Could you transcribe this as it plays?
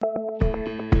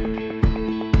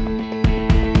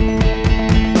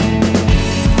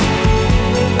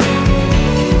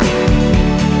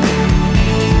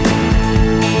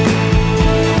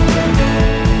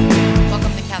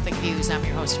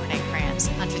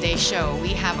today's show, we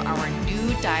have our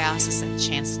new diocesan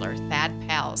chancellor, Thad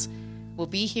Pals, will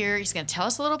be here. He's going to tell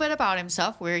us a little bit about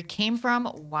himself, where he came from,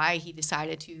 why he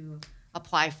decided to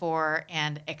apply for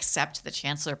and accept the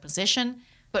chancellor position.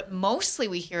 But mostly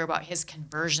we hear about his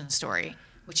conversion story,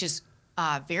 which is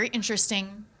very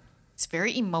interesting. It's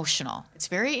very emotional. It's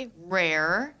very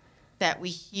rare that we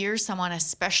hear someone,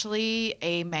 especially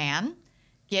a man,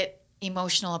 get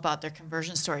emotional about their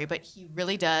conversion story, but he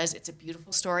really does. It's a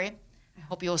beautiful story. I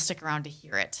hope you'll stick around to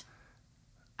hear it.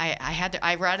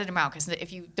 I ratted him out because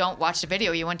if you don't watch the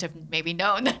video, you wouldn't have maybe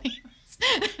known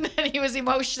that he was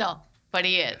emotional, but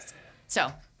he is.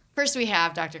 So first we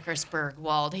have Dr. Chris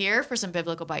Bergwald here for some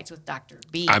Biblical Bites with Dr.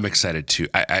 B. I'm excited too.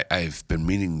 I've been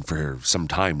meaning for some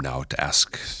time now to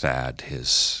ask Thad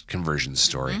his conversion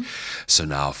story. Mm-hmm. So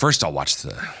now first I'll watch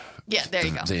the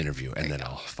interview, and then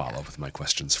I'll follow up with my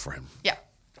questions for him. Yeah.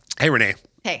 Hey, Renee.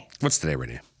 Hey. What's today,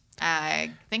 Renee? I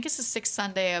think it's the sixth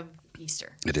Sunday of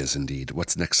Easter. It is indeed.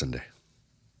 What's next Sunday?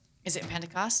 Is it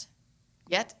Pentecost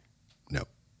yet? No.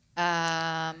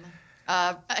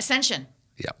 Ascension.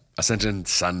 Yeah. Ascension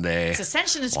Sunday.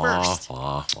 Ascension is first.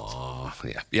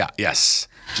 Yeah. Yes.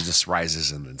 Jesus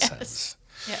rises and then ascends.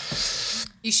 Yeah.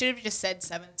 You should have just said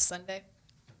seventh Sunday.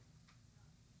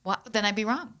 Well, then I'd be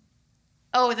wrong.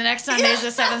 Oh, the next Sunday is the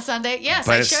seventh Sunday? Yes,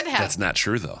 but I should have. That's not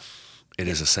true, though. It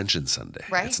is Ascension Sunday.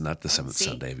 Right. It's not the seventh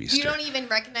Sunday of Easter. You don't even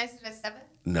recognize it as seventh?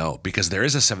 No, because there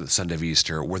is a seventh Sunday of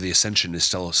Easter where the Ascension is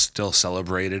still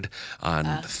celebrated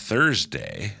on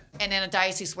Thursday. And in a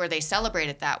diocese where they celebrate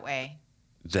it that way.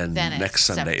 Then next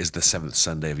Sunday is the seventh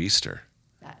Sunday of Easter.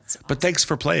 That's awesome. But thanks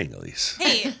for playing, Elise.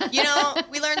 Hey,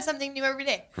 we learn something new every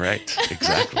day. Right,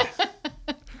 exactly.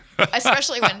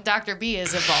 Especially when Dr. B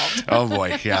is involved. Oh,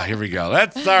 boy. Yeah, here we go.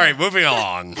 That's all right. Moving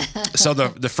along. So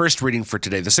the first reading for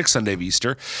today, the sixth Sunday of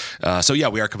Easter. We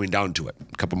are coming down to it.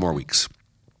 A couple more weeks.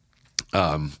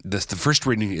 The first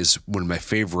reading is one of my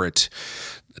favorite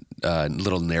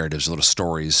little narratives, little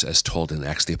stories as told in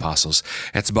Acts of the Apostles.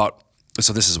 It's about,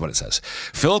 so this is what it says.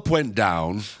 Philip went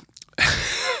down...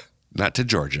 not to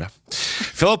Georgia.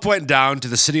 Philip went down to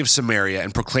the city of Samaria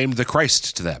and proclaimed the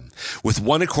Christ to them. With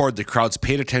one accord, the crowds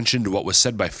paid attention to what was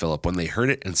said by Philip when they heard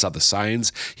it and saw the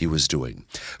signs he was doing.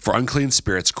 For unclean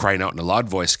spirits, crying out in a loud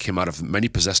voice, came out of many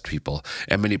possessed people,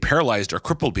 and many paralyzed or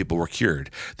crippled people were cured.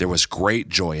 There was great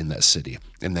joy in that city.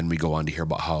 And then we go on to hear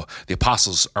about how the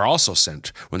apostles are also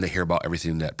sent when they hear about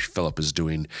everything that Philip is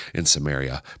doing in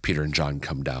Samaria. Peter and John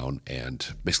come down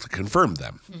and basically confirm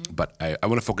them. Mm-hmm. But I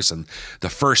want to focus on the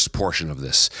first portion of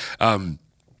this.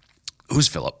 Who's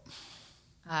Philip?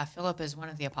 Philip is one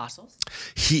of the apostles.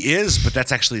 He is, but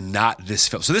that's actually not this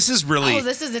Philip. So this is really... Oh,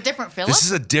 this is a different Philip? This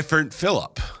is a different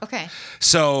Philip. Okay.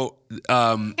 So...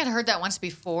 I think I'd heard that once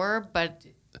before, but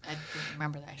I didn't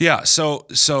remember that. Yeah, so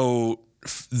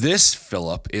this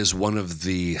Philip is one of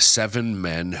the 7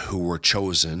 men who were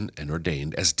chosen and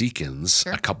ordained as deacons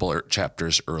a couple of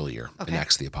chapters earlier in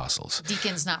Acts of the Apostles.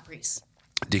 Deacons, not priests.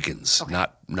 Deacons,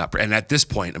 not, and at this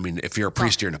point, I mean, if you're a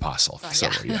priest, you're an apostle. So,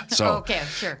 yeah. So, okay,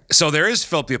 sure. So there is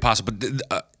Philip the apostle,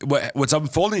 but what's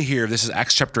unfolding here, this is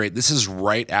Acts chapter 8. This is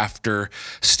right after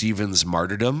Stephen's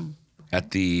martyrdom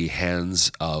at the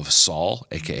hands of Saul,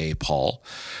 a.k.a. Paul.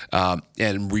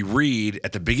 And we read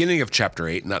at the beginning of chapter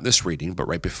 8, not this reading, but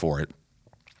right before it,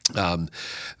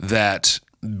 that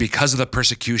because of the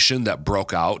persecution that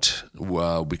broke out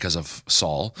because of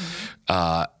Saul,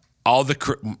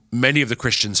 many of the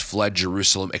Christians fled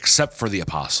Jerusalem except for the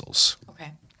apostles.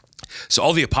 Okay. So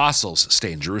all the apostles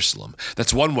stay in Jerusalem.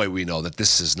 That's one way we know that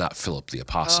this is not Philip the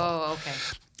apostle. Oh,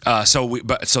 okay.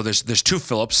 So there's 2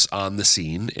 Philips on the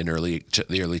scene in the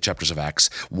early chapters of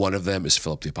Acts. One of them is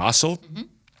Philip the apostle. Mm-hmm.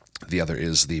 The other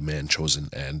is the man chosen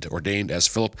and ordained as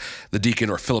Philip the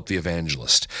deacon or Philip the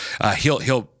evangelist.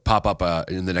 He'll pop up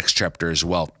in the next chapter as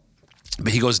well.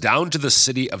 But he goes down to the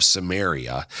city of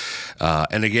Samaria,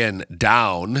 and again,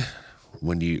 down,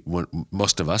 when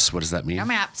most of us, what does that mean?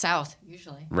 I'm at south,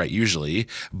 usually. Right, usually.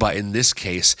 But in this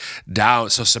case, down,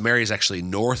 so Samaria is actually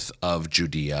north of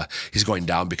Judea. He's going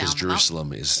down because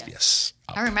Jerusalem is, yes.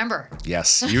 Up. I remember.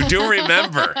 Yes, you do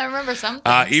remember. I remember some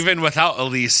things. Even without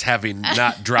Elise having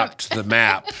not dropped the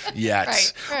map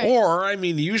yet. Right. Or, I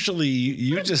mean, usually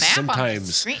you just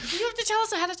sometimes... You have to tell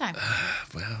us ahead of time.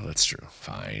 Well, that's true.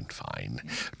 Fine.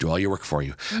 Do all your work for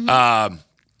you. Mm-hmm.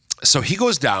 So he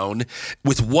goes down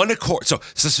with one accord. So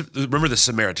remember the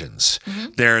Samaritans.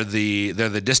 Mm-hmm. They're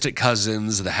the distant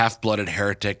cousins, the half-blooded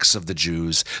heretics of the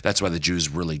Jews. That's why the Jews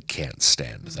really can't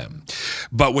stand them.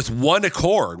 But with one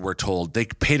accord, we're told, they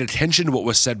paid attention to what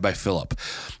was said by Philip.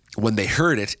 when they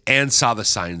heard it and saw the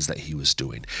signs that he was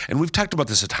doing. And we've talked about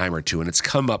this a time or two, and it's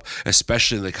come up,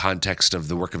 especially in the context of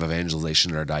the work of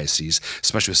evangelization in our diocese,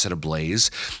 especially with Set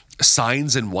Ablaze.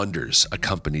 Signs and wonders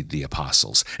accompanied the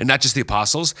apostles, and not just the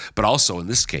apostles, but also in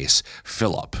this case,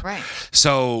 Philip. Right.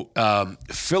 So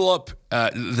Philip,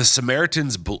 the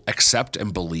Samaritans accept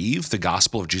and believe the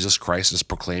gospel of Jesus Christ is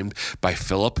proclaimed by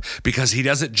Philip because he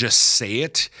doesn't just say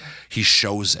it, he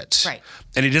shows it. Right.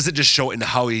 And he doesn't just show it in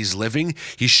how he's living,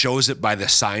 he shows it by the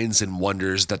signs and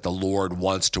wonders that the Lord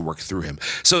wants to work through him.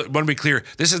 So I want to be clear,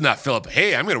 this is not Philip,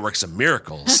 hey, I'm going to work some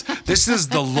miracles. This is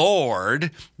the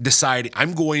Lord deciding,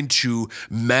 I'm going to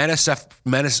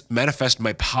manifest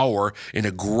my power in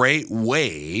a great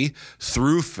way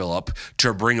through Philip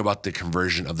to bring about the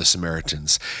conversion of the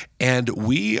Samaritans. And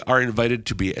we are invited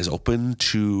to be as open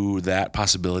to that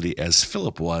possibility as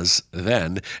Philip was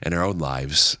then in our own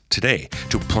lives today,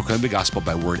 to proclaim the gospel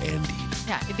by word and deed.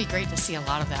 Yeah, it'd be great to see a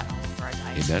lot of that all over our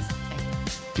diocese. Amen. Thank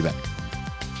you. You bet.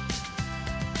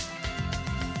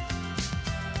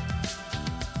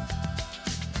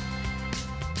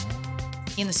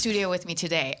 In the studio with me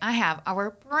today, I have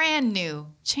our brand new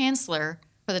chancellor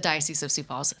for the Diocese of Sioux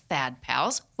Falls, Thad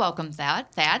Pals. Welcome,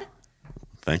 Thad. Thad?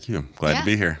 Thank you. Glad to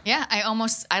be here. Yeah,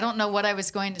 I don't know what I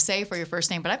was going to say for your first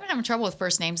name, but I've been having trouble with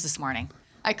first names this morning.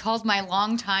 I called my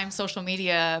longtime social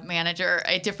media manager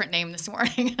a different name this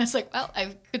morning. And I was like, well,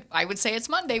 I would say it's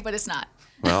Monday, but it's not.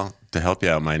 Well, to help you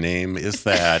out, my name is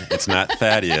Thad. It's not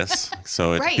Thaddeus,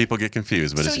 so Right. people get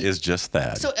confused, but So it is just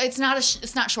Thad. So it's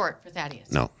not short for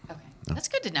Thaddeus. No. Okay. That's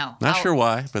good to know. Not sure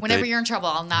why, but whenever you're in trouble,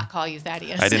 I'll not call you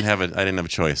Thaddeus. I didn't have a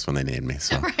choice when they named me.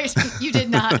 So Right, you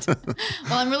did not.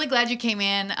 Well, I'm really glad you came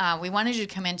in. We wanted you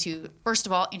to come in to, first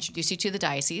of all, introduce you to the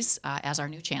diocese as our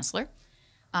new chancellor.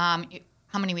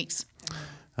 How many weeks?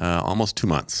 almost 2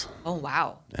 months. Oh,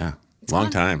 wow. Yeah, long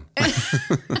time.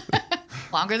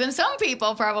 Longer than some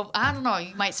people, probably. I don't know.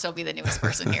 You might still be the newest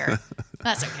person here.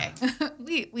 That's okay.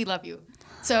 We love you.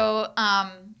 So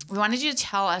we wanted you to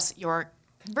tell us your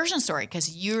conversion story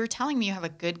because you're telling me you have a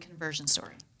good conversion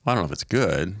story. I don't know if it's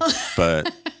good,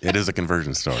 but it is a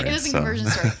conversion story. It is a conversion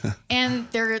story. And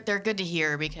they're good to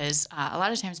hear because a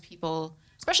lot of times people,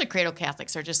 especially cradle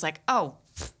Catholics, are just like, oh,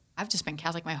 I've just been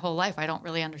Catholic my whole life. I don't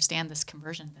really understand this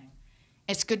conversion thing.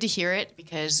 It's good to hear it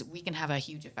because we can have a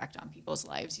huge effect on people's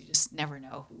lives. You just never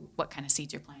know what kind of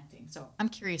seeds you're planting. So I'm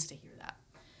curious to hear that.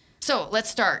 So let's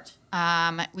start.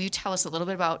 Will you tell us a little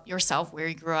bit about yourself, where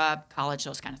you grew up, college,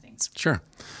 those kind of things? Sure.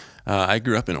 I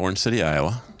grew up in Orange City,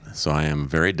 Iowa, so I am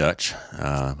very Dutch.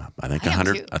 I think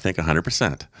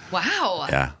 100%. Wow.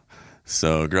 Yeah.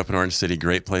 So grew up in Orange City,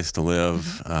 great place to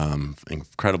live,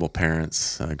 incredible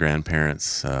parents,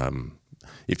 grandparents.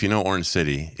 If you know Orange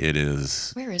City, it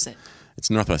is... Where is it? It's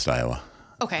northwest Iowa.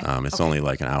 Okay. It's only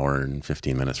like an hour and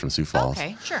 15 minutes from Sioux Falls.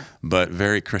 Okay, sure. But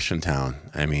very Christian town.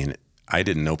 I mean, I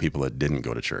didn't know people that didn't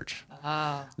go to church.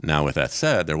 Oh. Now, with that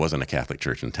said, there wasn't a Catholic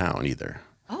church in town either.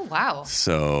 Oh, wow.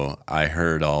 So I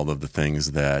heard all of the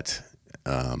things that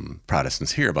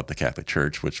Protestants hear about the Catholic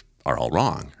Church, which are all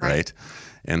wrong, right?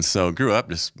 And so grew up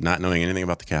just not knowing anything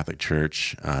about the Catholic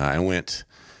Church. Orange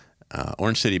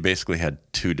City basically had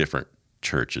two different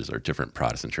churches or different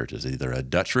Protestant churches, either a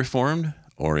Dutch Reformed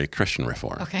or a Christian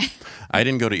Reformed. Okay. I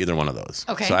didn't go to either one of those.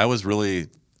 Okay. So I was really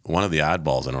one of the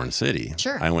oddballs in Orange City.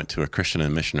 Sure. I went to a Christian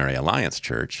and Missionary Alliance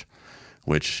church,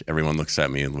 which everyone looks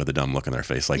at me with a dumb look on their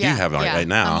face, like you have right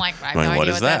now. I'm like, I have going, no what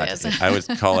idea is what that? that is. I would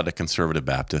call it a conservative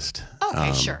Baptist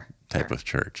type Sure. of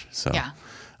church. So, Yeah.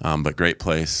 But great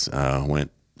place.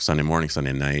 Went Sunday morning,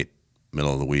 Sunday night,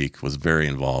 middle of the week. Was very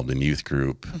involved in youth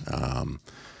group.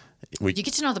 You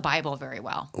get to know the Bible very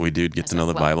well. We did get to know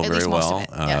the well, Bible at very least most well. of it,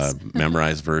 yes.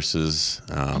 Memorize verses.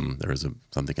 There was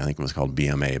something I think it was called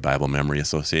BMA, Bible Memory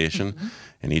Association,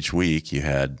 and each week you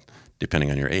had, depending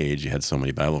on your age, you had so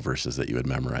many Bible verses that you would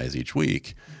memorize each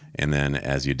week, and then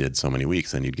as you did so many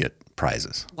weeks, then you'd get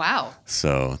prizes. Wow.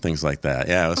 So things like that.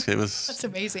 Yeah, it was. That's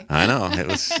amazing. I know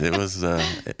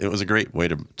it was a great way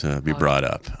to be brought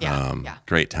up. Yeah.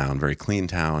 Great town, very clean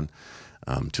town.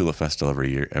 Tulip Festival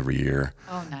every year.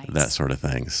 Oh, nice. That sort of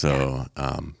thing. So,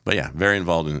 but yeah, very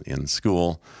involved in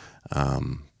school.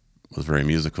 Was very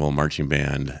musical, marching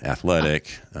band,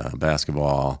 athletic,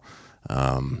 basketball.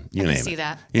 You name it. see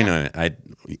that. You know,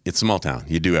 it's a small town.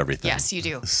 You do everything. Yes, you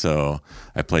do. So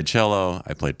I played cello,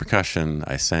 I played percussion,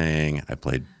 I sang, I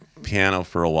played piano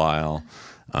for a while.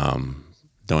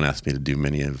 Don't ask me to do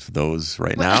many of those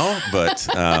right now, but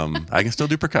I can still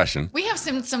do percussion. We have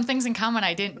some things in common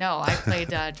I didn't know. I played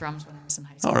drums when I was in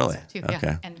high school. Oh, really? Too.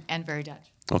 Okay. Yeah. And very Dutch.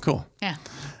 Oh, cool. Yeah.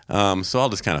 So I'll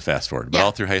just kind of fast forward. But Yeah.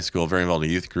 all through high school, very involved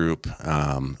in youth group.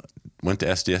 Went to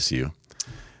SDSU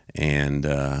and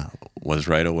was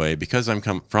right away, because I'm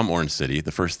from Orange City,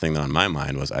 the first thing on my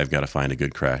mind was I've got to find a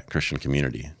good Christian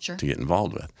community Sure. to get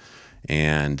involved with.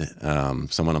 And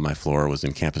someone on my floor was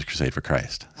in Campus Crusade for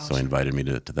Christ. So he invited me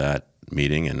to that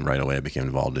meeting, and right away I became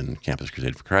involved in Campus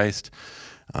Crusade for Christ.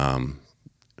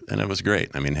 And it was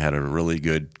great. I mean, had a really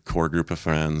good core group of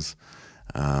friends,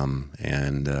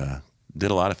 and did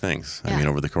a lot of things. Yeah. I mean,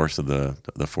 over the course of the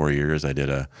 4 years, I did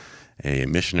a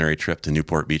missionary trip to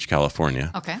Newport Beach,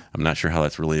 California. Okay. I'm not sure how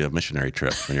that's really a missionary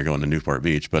trip when you're going to Newport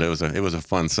Beach, but it was a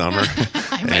fun summer.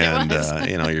 I bet it was.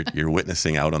 You know, you're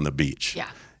witnessing out on the beach. Yeah.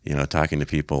 You know, talking to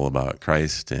people about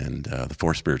Christ, and the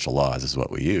 4 spiritual laws is what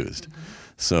we used. Mm-hmm.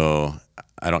 So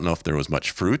I don't know if there was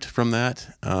much fruit from that,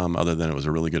 other than it was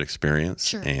a really good experience.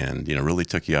 Sure. And, you know, really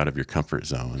took you out of your comfort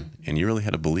zone, and you really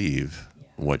had to believe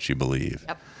what you believe.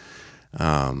 Yep.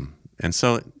 And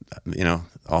so, you know,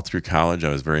 all through college, I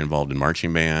was very involved in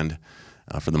marching band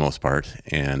for the most part,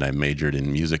 and I majored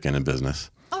in music and in business.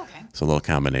 Okay. So a little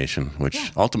combination,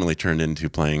 which ultimately turned into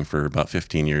playing for about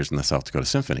 15 years in the South Dakota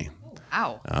Symphony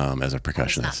Wow. as a It's not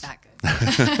percussionist.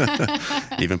 that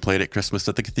good. Even played at Christmas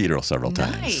at the cathedral several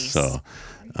times. Nice. So,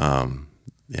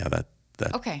 yeah, that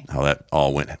Okay. how that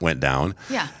all went down.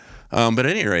 Yeah. But at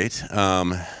any rate,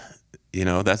 you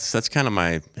know, that's kind of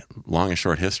my long and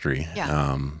short history.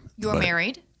 Yeah. You were but-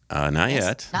 married? Not Yes.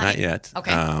 yet. Not Not yet. yet.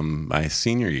 Okay. My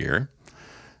senior year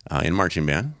in marching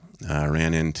band,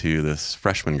 ran into this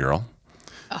freshman girl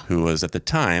who was at the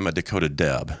time a Dakota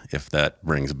Deb, if that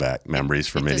brings back memories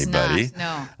from It does anybody.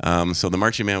 not, no. So the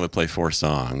marching band would play 4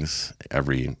 songs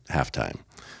every halftime.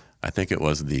 I think it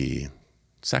was the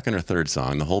second or third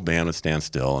song. The whole band would stand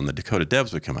still, and the Dakota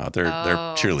Debs would come out. They're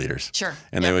cheerleaders. Sure.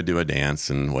 And they would do a dance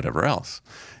and whatever else.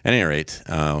 At any rate,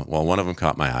 well, one of them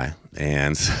caught my eye.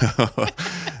 And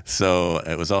so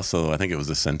it was also, I think it was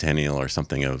the centennial or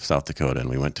something of South Dakota, and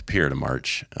we went to Pierre to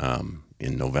march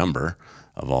in November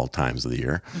of all times of the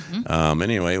year. Mm-hmm.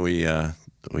 Anyway,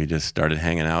 we just started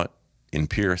hanging out in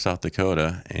Pierre, South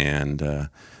Dakota, and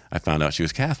I found out she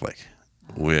was Catholic,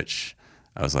 which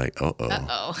I was like,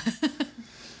 Oh.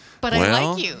 But well, I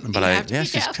like you. But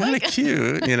she's kind of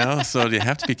cute, you know. So you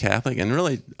have to be Catholic, and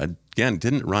really, again,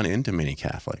 didn't run into many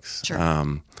Catholics.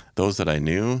 Sure. Those that I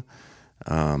knew,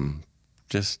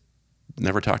 just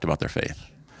never talked about their faith.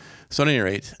 So at any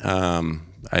rate,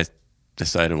 I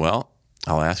decided, well,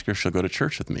 I'll ask her if she'll go to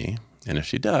church with me, and if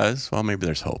she does, well, maybe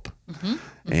there's hope. Mm-hmm.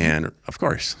 Mm-hmm. And of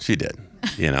course, she did.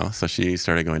 You know, so she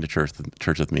started going to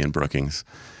church with me in Brookings.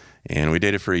 And we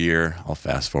dated for a year. I'll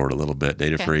fast forward a little bit.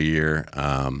 Dated Okay. for a year,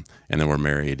 and then we're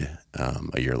married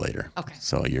a year later. Okay.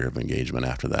 So a year of engagement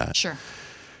after that. Sure.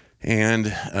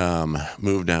 And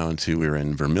moved down to, we were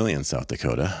in Vermilion, South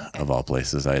Dakota, of all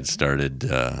places. I had started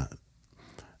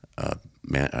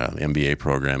MBA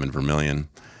program in Vermilion.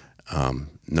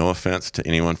 No offense to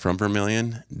anyone from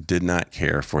Vermilion, did not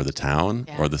care for the town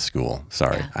or the school.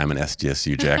 Sorry, Yeah. I'm an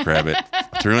SDSU jackrabbit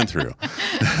through and through.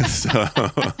 So,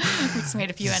 We just made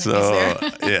a few enemies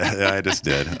there. yeah, I just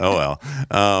did. Oh well.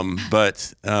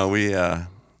 But we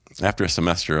after a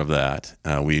semester of that,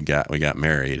 we got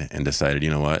married and decided, you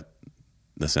know what,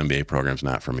 this MBA program's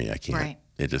not for me. I can't. Right.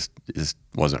 It just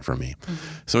wasn't for me.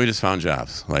 So we just found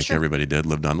jobs like everybody did,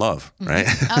 lived on love, right?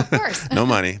 Of course. No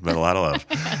money, but a lot of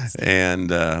love.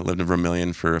 And lived in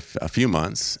Vermilion for a few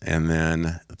months. And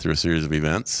then through a series of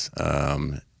events,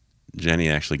 Jenny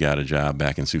actually got a job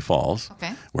back in Sioux Falls,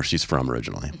 Okay. where she's from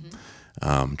originally.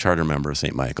 Charter member of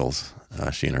St. Michael's,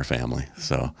 she and her family.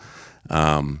 So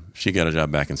she got a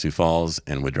job back in Sioux Falls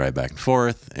and would drive back and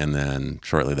forth. And then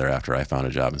shortly thereafter, I found a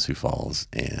job in Sioux Falls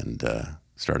and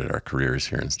started our careers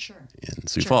here in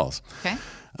Sioux Falls. Okay.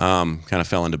 Kind of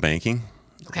fell into banking.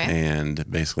 Okay. And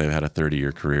basically, I've had a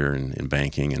 30-year career in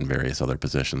banking and various other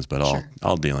positions, but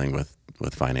all dealing with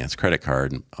finance, credit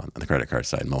card, on the credit card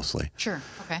side mostly. Sure.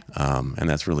 Okay. And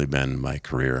that's really been my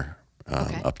career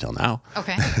up till now.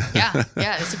 Okay. Yeah.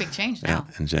 Yeah. It's a big change now.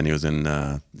 And Jenny was in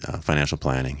financial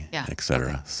planning, Yeah. et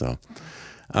cetera. So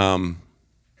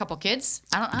Couple kids.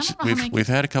 I don't know how many. we've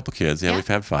had a couple kids. Yeah, Yeah. we've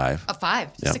had 5.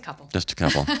 5. Just Yep, a couple. Just a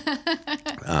couple.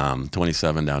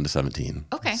 27 down to 17.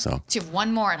 Okay. So you have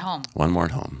one more at home. one more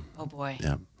at home. Oh boy.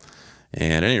 Yeah.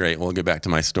 And at any rate, we'll get back to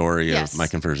my story, Yes. my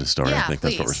conversion story. Yeah, I think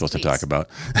that's what we're please, supposed please. to talk about.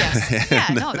 Yes. Yeah.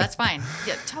 No, that's fine.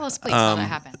 Yeah. Tell us, please, how that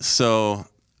happened. So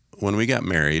when we got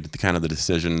married, the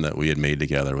decision that we had made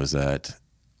together was that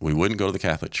we wouldn't go to the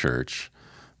Catholic Church,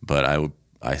 but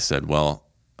I said, well,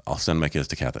 I'll send my kids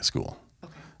to Catholic school.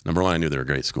 Okay. Number one, I knew they were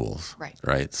great schools. Right.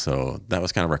 Right. So that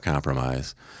was kind of our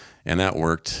compromise. And that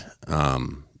worked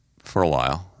for a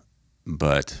while.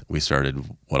 But we started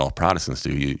what all Protestants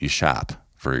do. You shop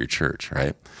for your church,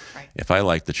 right? Right. If I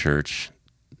liked the church,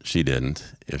 she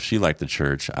didn't. If she liked the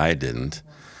church, I didn't.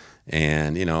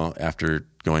 And, after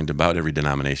going to about every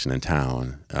denomination in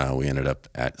town, we ended up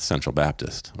at Central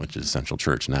Baptist, which is Central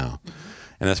Church now.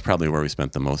 And that's probably where we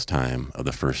spent the most time of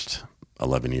the first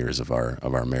 11 years of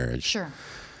our marriage. Sure.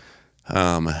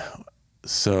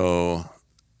 So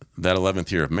that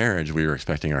 11th year of marriage, we were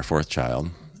expecting our fourth child.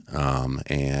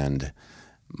 And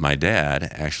my dad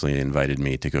actually invited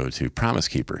me to go to Promise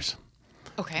Keepers,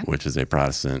 Okay. which is a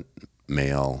Protestant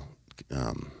male,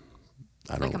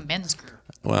 Like a men's group.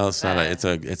 well, it's not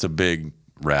it's a big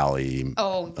rally.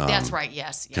 Oh, that's right.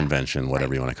 Yes. Yeah. Convention,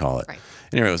 whatever you want to call it. Right.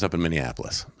 Anyway, it was up in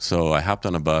Minneapolis. So I hopped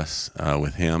on a bus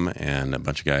with him and a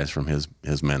bunch of guys from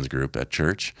his men's group at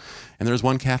church, and there was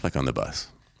one Catholic on the bus.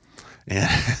 And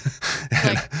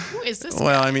Like, who is this?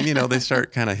 well, I mean, they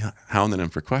start kind of hounding him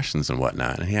for questions and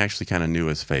whatnot, and he actually kind of knew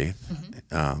his faith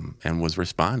and was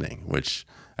responding, which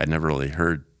I'd never really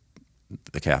heard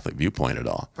the Catholic viewpoint at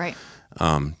all. Right.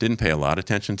 Didn't pay a lot of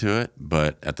attention to it,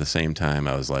 but at the same time,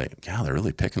 I was like, God, they're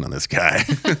really picking on this guy.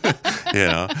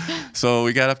 So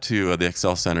we got up to the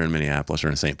Excel Center in Minneapolis, or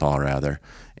in St. Paul rather,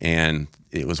 and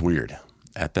it was weird.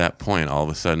 At that point, all of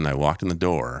a sudden, I walked in the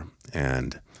door,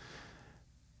 and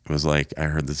it was like I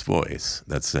heard this voice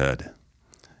that said,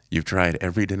 "You've tried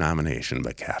every denomination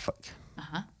but Catholic.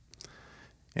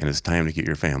 And it's time to get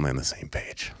your family on the same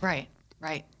page." Right.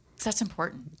 Right. So that's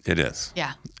important. It is.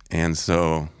 Yeah. And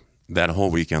so that whole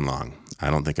weekend long, I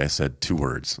don't think I said 2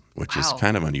 words, which is Wow.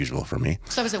 kind of unusual for me.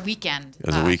 So it was a weekend. It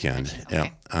was a weekend. convention.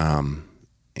 Okay. Yeah.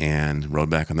 And rode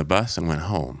back on the bus and went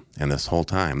home. And this whole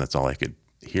time, that's all I could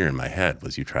hear in my head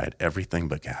was, "You tried everything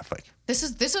but Catholic."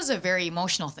 This was a very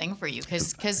emotional thing for you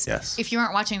because Yes. if you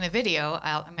aren't watching the video,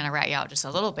 I'm going to rat you out just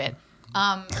a little bit.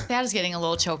 That is getting a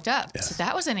little choked up. Yes. So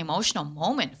that was an emotional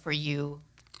moment for you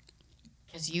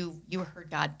because you heard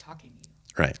God talking to you.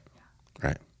 Right.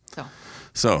 Right.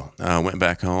 So Went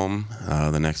back home.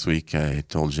 The next week, I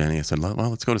told Jenny, I said, "Well,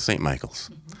 let's go to St. Michael's."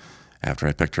 After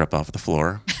I picked her up off the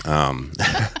floor.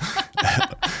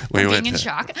 being in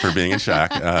shock. For being in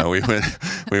shock.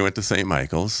 We went to St.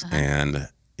 Michael's, and,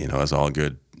 as all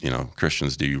good,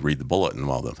 Christians do, you read the bulletin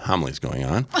while the homily's going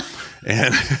on.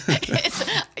 And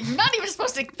you're not even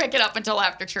supposed to pick it up until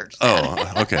after church.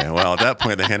 oh, okay. Well, at that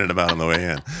point, they handed them out on the way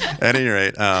in. At any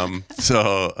rate,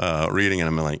 reading, and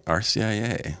I'm like,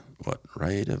 RCIA, what,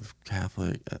 Rite of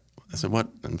Catholic? I said, what?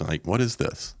 I'm like, what is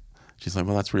this? She's like,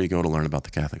 well, that's where you go to learn about the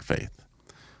Catholic faith.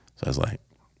 So I was like,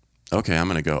 okay, I'm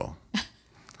going to go.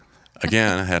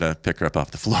 Again, I had to pick her up off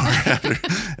the floor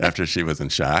after she was in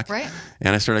shock. Right.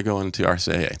 And I started going to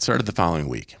RCIA. It started the following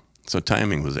week. So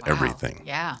timing was everything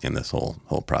in this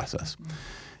whole process.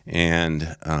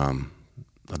 And I'll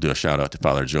do a shout out to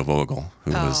Father Joe Vogel,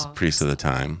 who was priest at the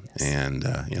time. Yes. And,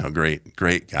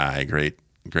 great guy, great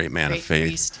man of faith.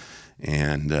 Priest.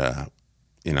 And,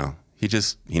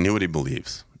 he knew what he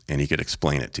believes, and he could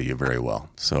explain it to you very well.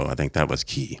 So I think that was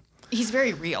key. He's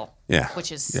very real. Yeah.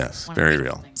 Which is one very of the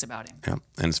real things about him. Yeah,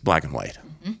 and it's black and white.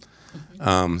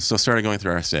 So started going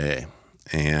through RCA,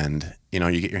 and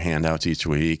you get your handouts each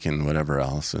week and whatever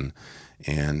else, and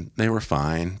they were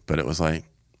fine, but it was like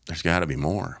there's got to be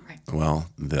more. Right. Well,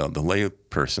 the lay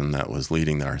person that was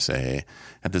leading the RCA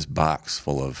had this box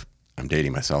full of, I'm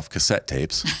dating myself, cassette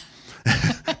tapes.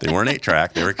 They weren't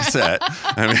 8-track; they were cassette.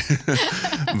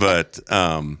 But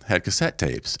had cassette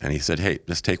tapes, and he said, "Hey,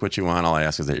 just take what you want. All I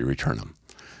ask is that you return them."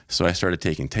 So I started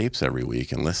taking tapes every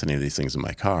week and listening to these things in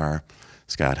my car.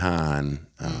 Scott Hahn,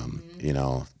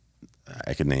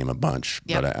 I could name a bunch,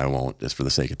 but I won't just for the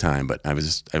sake of time. But I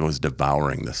was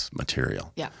devouring this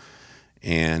material. Yeah.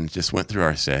 And just went through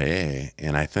RCIA,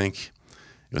 and I think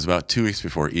it was about 2 weeks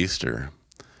before Easter,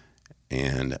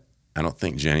 and I don't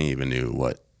think Jenny even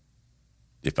knew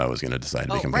if I was going to decide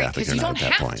to become Catholic or not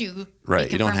at that point.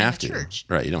 Right, you don't have to.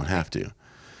 Right, you don't have to.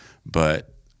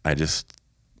 But I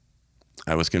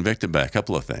was convicted by a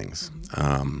couple of things.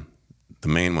 The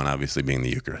main one, obviously, being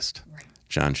the Eucharist. Right.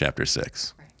 John chapter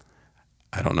 6. Right.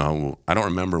 I don't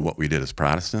remember what we did as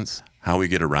Protestants, how we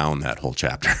get around that whole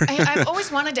chapter. I've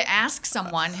always wanted to ask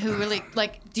someone who really,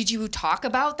 did you talk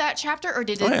about that chapter, or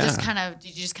did you just kind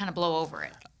of blow over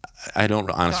it? I don't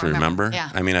honestly remember.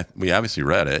 Yeah. I mean, we obviously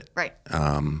read it. Right.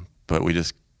 But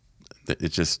it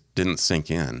just didn't sink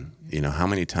in. How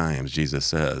many times Jesus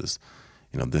says,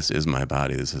 this is my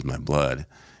body, this is my blood,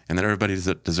 and then everybody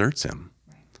deserts him.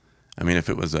 Right. I mean, if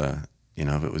it was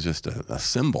just a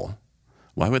symbol,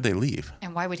 why would they leave?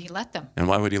 And why would he let them?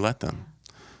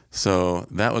 So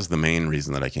that was the main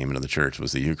reason that I came into the church,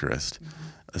 was the Eucharist. Mm-hmm.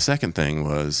 The second thing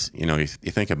was, you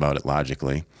think about it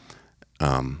logically,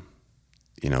 when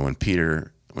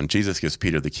Jesus gives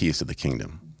Peter the keys to the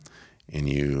kingdom, and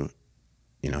you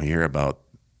you hear about,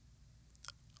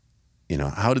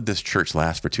 how did this church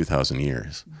last for 2,000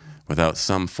 years without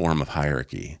some form of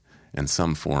hierarchy and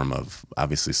some form of,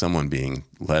 obviously, someone being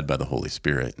led by the Holy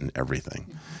Spirit and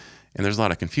everything. And there's a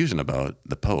lot of confusion about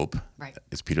the Pope. Right.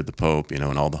 Is Peter the Pope, and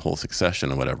all the whole succession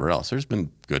and whatever else. There's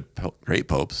been great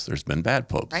popes. There's been bad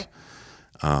popes. Right.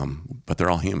 But they're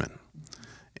all human.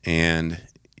 And,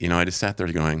 I just sat there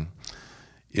going,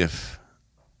 if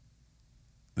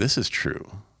this is true,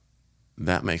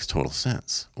 that makes total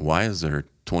sense. Why is there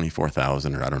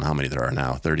 24,000, or I don't know how many there are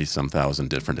now, 30-some thousand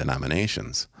different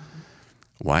denominations?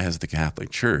 Why has the Catholic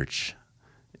Church,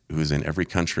 who's in every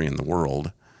country in the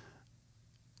world,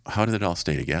 how did it all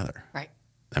stay together? Right.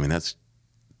 I mean, that's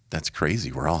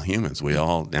crazy. We're all humans. We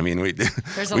all, we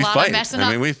There's a we lot fight. of messing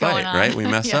up We fight, going on. right? We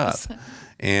mess Yes. up.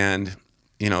 And,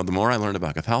 the more I learned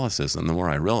about Catholicism, the more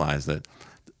I realized that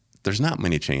there's not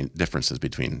many differences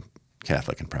between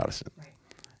Catholic and Protestant. Right.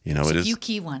 It So is. few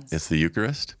key ones. It's the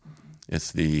Eucharist.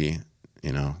 It's the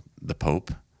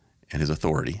Pope and his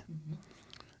authority.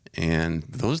 And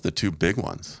those are the two big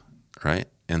ones, right?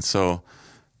 And so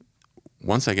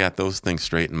once I got those things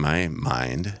straight in my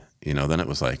mind, then it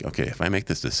was like, okay, if I make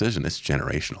this decision, it's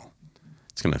generational.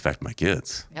 It's going to affect my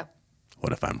kids. Yep.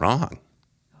 What if I'm wrong?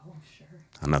 Oh, sure.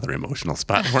 Another emotional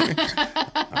spot for me.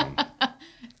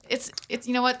 It's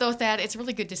you know what though, Thad, it's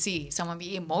really good to see someone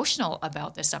be emotional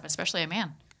about this stuff, especially a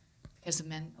man, because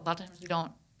men a lot of times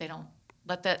they don't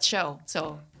let that show.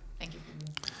 So thank you.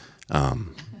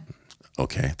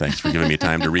 Okay, thanks for giving me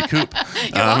time to recoup.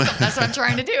 You're welcome. That's what I'm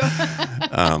trying to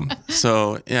do.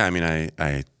 So yeah,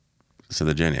 I said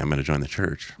to Jenny, I'm going to join the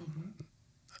church.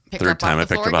 Pick her Third up time I off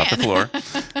the picked her floor off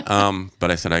the again. floor.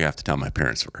 But I said, I have to tell my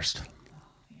parents first.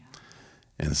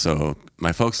 And so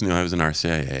my folks knew I was in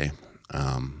RCIA.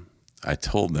 I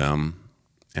told them,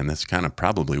 and this kind of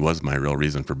probably was my real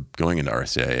reason for going into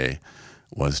RCIA,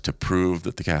 was to prove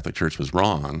that the Catholic Church was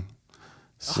wrong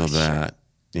so that,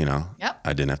 Yep.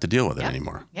 I didn't have to deal with it Yep.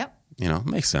 anymore. Yep.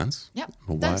 Makes sense. Yep.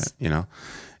 Well, It why, does.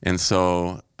 And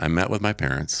so I met with my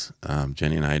parents.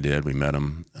 Jenny and I did. We met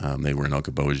them. They were in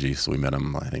Okoboji, so we met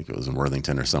them, I think it was in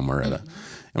Worthington or somewhere. And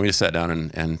we just sat down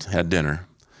and had dinner.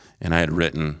 And I had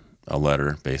written a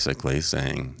letter basically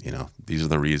saying, these are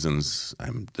the reasons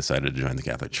I'm decided to join the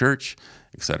Catholic Church,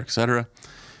 et cetera, et cetera.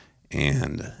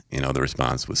 And, the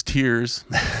response was tears.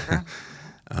 Sure.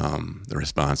 The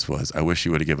response was, I wish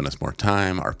you would have given us more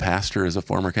time. Our pastor is a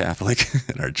former Catholic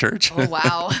in our church. Oh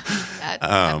wow,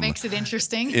 that makes it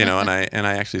interesting. And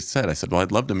I actually said, well,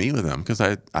 I'd love to meet with him because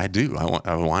I do.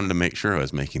 I wanted to make sure I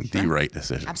was making the right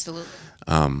decision. Absolutely.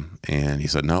 And he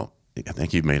said, no, I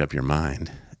think you've made up your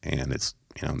mind. And it's,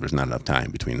 there's not enough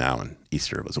time between now and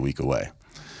Easter. It was a week away.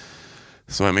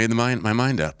 So I made my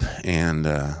mind up. And,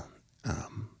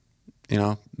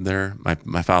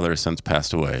 my father has since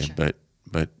passed away, Sure.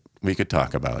 but we could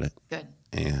talk about it. Good.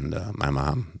 And my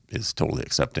mom is totally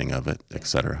accepting of it, et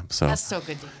cetera. So That's so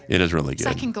good to hear. it is really good.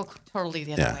 I can go totally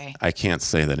the other way. I can't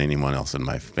say that anyone else in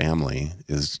my family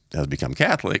has become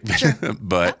Catholic, Sure.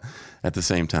 but at the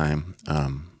same time,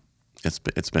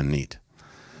 it's been neat.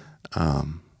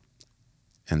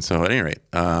 And so at any rate,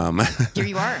 Here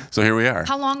you are. so here we are.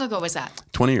 How long ago was that?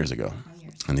 20 years ago. 20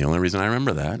 years. And the only reason I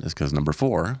remember that is because number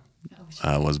 4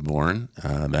 was born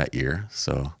that year.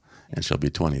 So, and she'll be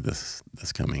 20 this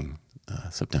coming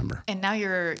September. And now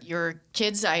your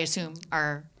kids, I assume,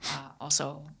 are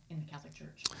also in the Catholic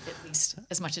Church, at least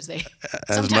as much as they.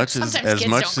 Sometimes kids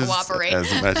don't cooperate.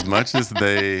 As much as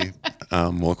they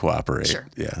will cooperate. Sure.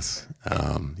 Yes.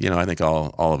 I think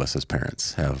all of us as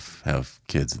parents have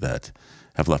kids that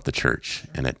have left the church,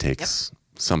 and it takes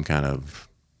some kind of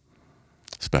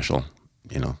special,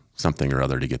 something or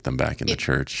other to get them back in the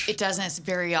church. It doesn't. It's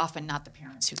very often not the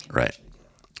parents who can. Right. actually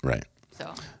do it. Right.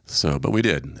 So But we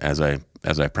did, as I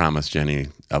promised Jenny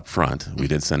up front, we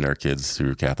did send our kids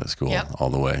through Catholic school Yep. all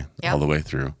the way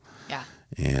through. yeah.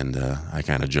 And I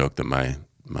kind of joked that my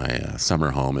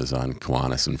summer home is on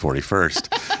Kiwanis and 41st,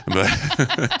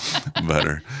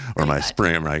 or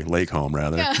my my lake home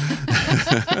rather. Yeah.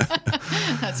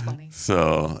 That's funny.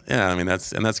 So yeah,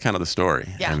 that's kind of the story.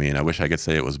 Yeah. I wish I could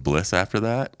say it was bliss after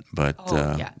that, but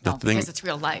Because it's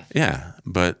real life. yeah,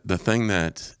 but the thing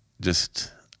that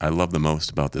just I love the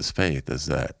most about this faith is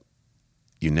that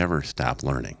you never stop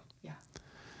learning. Yeah.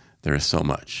 There is so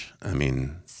much.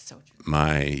 So true.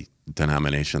 My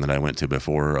denomination that I went to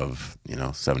before of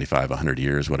 75, 100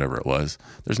 years, whatever it was,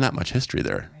 there's not much history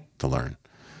there to learn.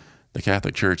 The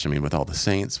Catholic Church, with all the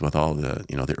saints, with all the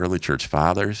the early church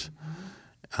fathers,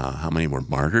 how many were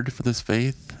martyred for this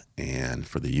faith and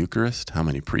for the Eucharist? How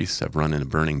many priests have run into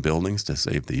burning buildings to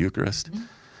save the Eucharist?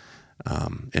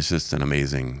 It's just an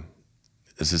amazing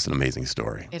it's just an amazing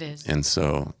story. It is. And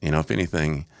so, if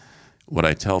anything, what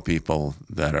I tell people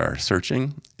that are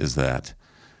searching is that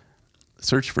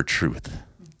search for truth.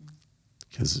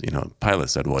 Because, Pilate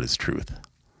said, what is truth?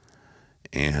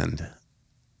 And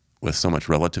with so much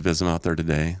relativism out there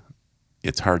today,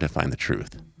 it's hard to find the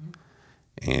truth.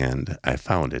 And I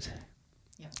found it.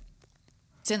 Yeah.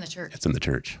 It's in the church. It's in the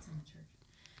church.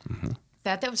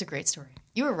 That was a great story.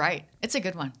 You were right. It's a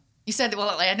good one. You said,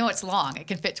 well, I know it's long. It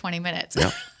can fit 20 minutes.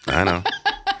 Yep, I know.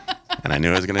 And I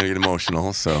knew I was going to get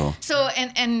emotional, so. So,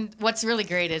 and what's really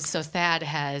great is, Thad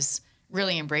has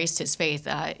really embraced his faith.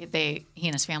 He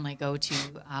and his family go to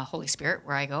Holy Spirit,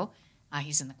 where I go.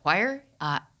 He's in the choir.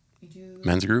 You do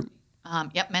Men's group?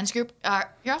 Yep, men's group.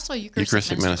 You're also a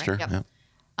Eucharistic minister. Right?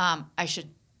 Yep.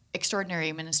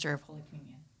 Extraordinary minister of Holy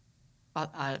Communion.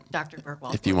 Dr.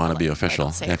 Burkwell. If you want to be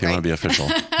official. If you want to be official.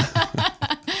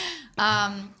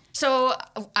 So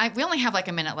we only have like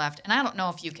a minute left, and I don't know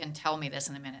if you can tell me this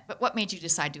in a minute, but what made you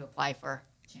decide to apply for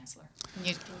chancellor? Can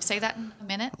you say that in a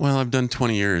minute? Well, I've done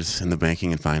 20 years in the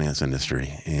banking and finance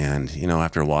industry, and,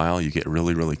 after a while, you get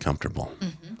really, really comfortable.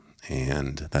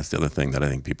 And that's the other thing that I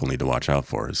think people need to watch out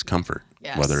for is comfort,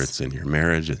 Yes. whether it's in your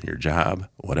marriage, in your job,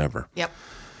 whatever. Yep.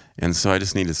 And so I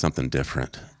just needed something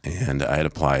different. And I had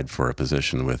applied for a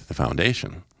position with the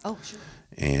foundation. Oh, sure.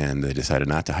 And they decided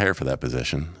not to hire for that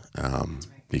position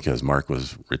because Mark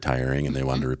was retiring and they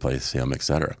wanted to replace him, et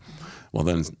cetera. Well,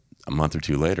 then a month or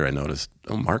two later, I noticed,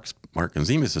 Mark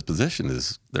Gonzimos' position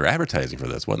they're advertising for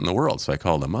this. What in the world? So I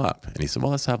called him up and he said,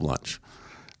 well, let's have lunch.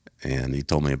 And he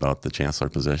told me about the chancellor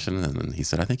position. And then he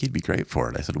said, I think he'd be great for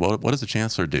it. I said, well, what does the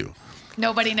chancellor do?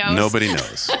 Nobody knows. Nobody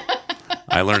knows.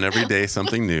 I learn every day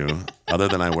something new, other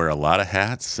than I wear a lot of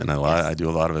hats and I do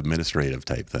a lot of administrative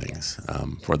type things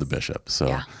for the bishop.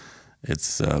 So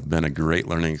it's been a great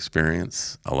learning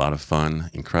experience, a lot of fun,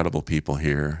 incredible people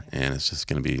here, and it's just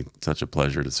going to be such a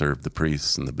pleasure to serve the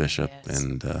priests and the bishop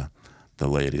and the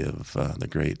laity of the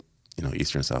great,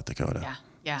 Eastern South Dakota. Yeah.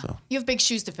 Yeah. So. You have big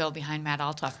shoes to fill behind Matt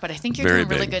Altoff, but I think you're Very doing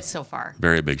really big. good so far.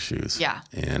 Very big shoes. Yeah.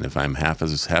 And if I'm half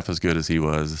as good as he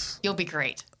was, You'll be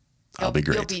great. I'll be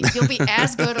great. You'll be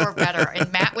as good or better,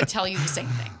 and Matt would tell you the same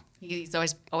thing. He's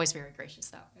always very gracious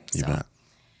that way. You bet.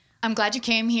 I'm glad you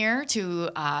came here to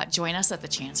join us at the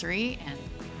Chancery and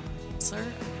Chancellor.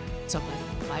 So glad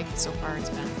you liked so far.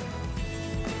 It's been,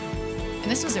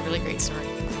 and this was a really great story.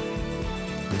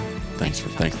 Thanks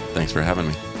for having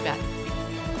me. You bet.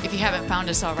 If you haven't found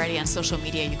us already on social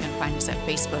media, you can find us at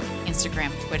Facebook,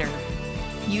 Instagram, Twitter,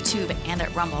 YouTube, and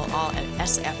at Rumble, all at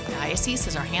SF Diocese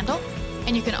is our handle.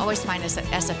 And you can always find us at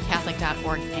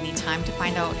sfcatholic.org anytime to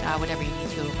find out whatever you need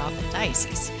to about the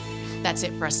diocese. That's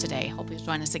it for us today. Hope you'll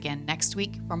join us again next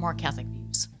week for more Catholic Views.